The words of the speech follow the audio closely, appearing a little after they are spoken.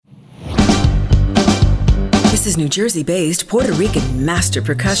This is New Jersey-based Puerto Rican master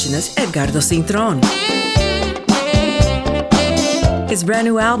percussionist Edgardo Cintron. His brand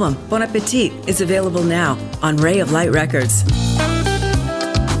new album, Bon Appétit, is available now on Ray of Light Records.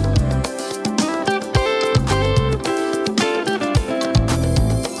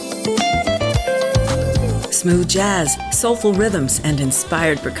 Smooth jazz, soulful rhythms, and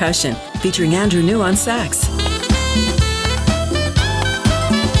inspired percussion, featuring Andrew New on sax.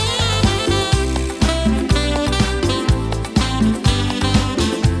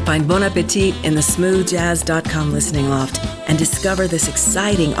 Find Bon Appetit in the smoothjazz.com listening loft and discover this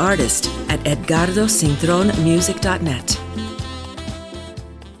exciting artist at edgardocintronmusic.net.